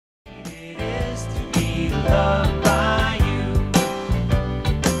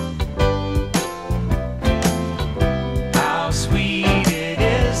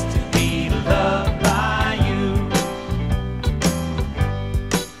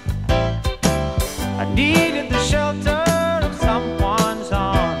needed the shelter of someone's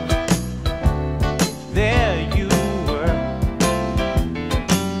arms. There you were.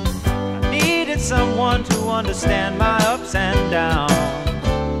 I needed someone to understand my ups and downs.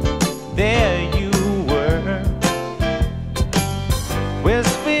 There you were, with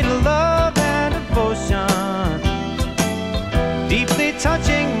sweet love and devotion, deeply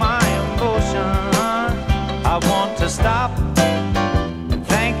touching my emotion. I want to stop and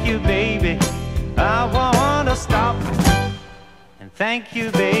thank you, baby. I want to stop and thank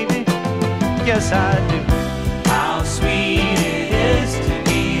you, baby. Yes, I do. How sweet it is to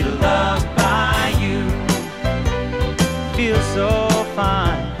be loved by you. Feels so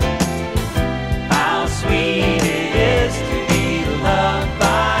fine. How sweet it is to be loved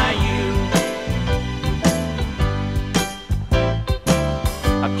by you.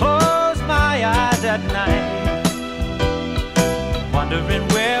 I close my eyes at night, wondering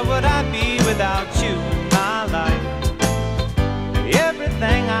where would I be without you in my life.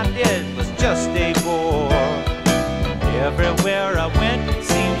 Everything I did was just a bore. Everywhere I went, it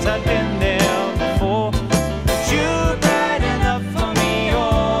seems I'd been there before. But you're bright enough for me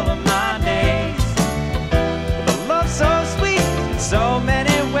all of my days, with a love so sweet in so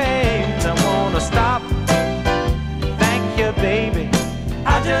many ways. I wanna stop, thank you, baby.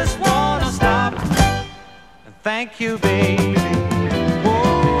 I just wanna stop and thank you, baby.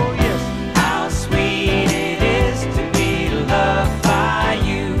 Oh yes, how sweet it is to be loved by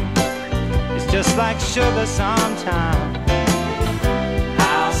you. It's just like sugar sometimes.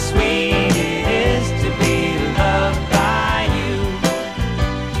 How sweet it is to be loved by you.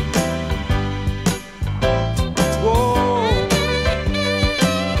 Whoa,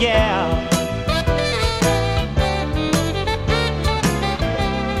 yeah.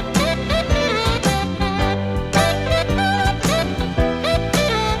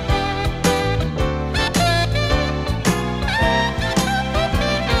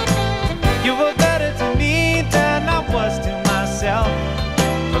 You were better to me than I was to myself.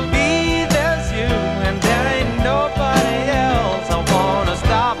 For me, there's you, and there ain't nobody else. I wanna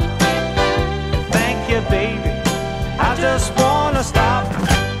stop and thank you, baby. I just wanna stop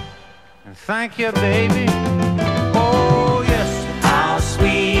and thank you, baby. Oh yes, how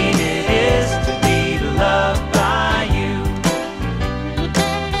sweet it is to be loved by you.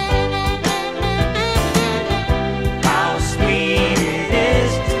 How sweet it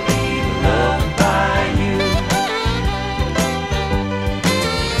is to be loved by you.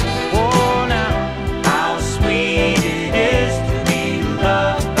 Oh now, how sweet it is to be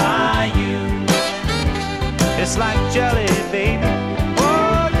loved by you. It's like jelly, baby.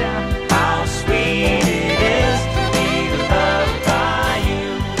 Oh yeah, how sweet it is to be loved by you.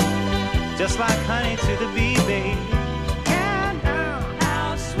 Just like honey to the bee, baby. Yeah, now,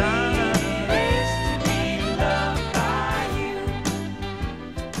 how sweet it is to be loved by you.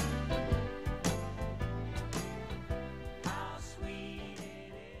 How sweet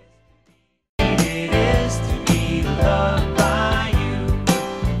it is to be loved by you.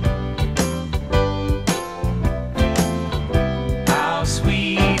 How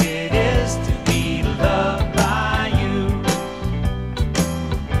sweet it is to be loved by you.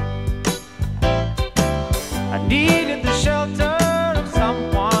 I needed the shelter of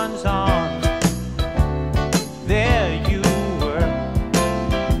someone's arms. There you were.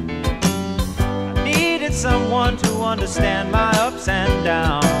 I needed someone to understand my ups and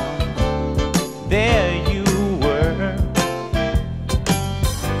downs. There you were,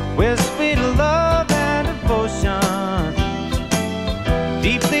 with sweet love and devotion,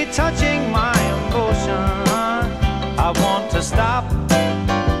 deeply touching my emotion. I want to stop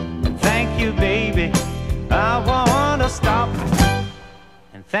and thank you, baby. I want to stop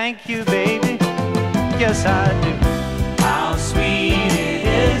and thank you, baby. Yes, I do. How sweet it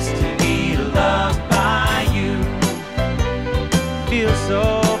is to be loved by you. Feels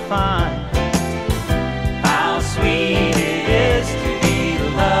so fine. How sweet it is to be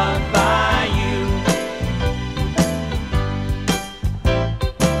loved by you.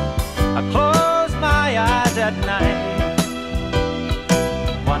 I close my eyes at night,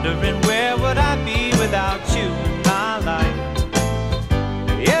 wondering where would I be without you in my life.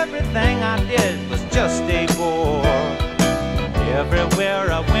 Everything I did was just a bore.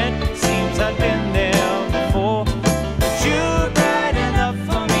 Everywhere I went, it seems I'd been there before. But you're bright enough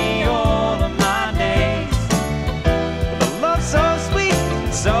for me all of my days, with a love so sweet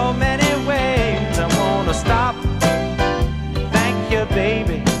in so many ways. I wanna stop, thank you,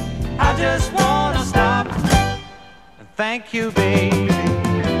 baby. I just wanna stop and thank you, baby.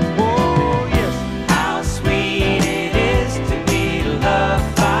 Oh yes, how sweet it is to be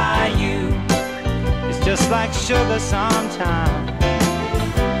loved by you. like sugar sometimes.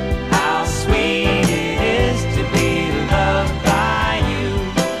 How sweet it is to be loved by you.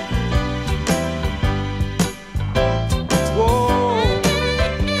 Whoa,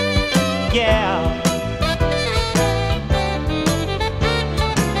 yeah.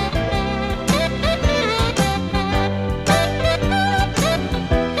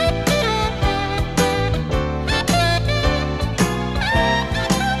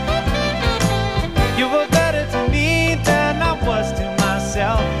 You were better to me than I was to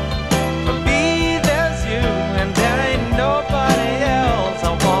myself. For me, there's you, and there ain't nobody else.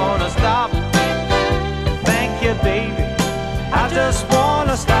 I wanna stop and thank you, baby. I just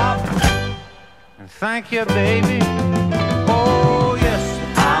wanna stop and thank you, baby.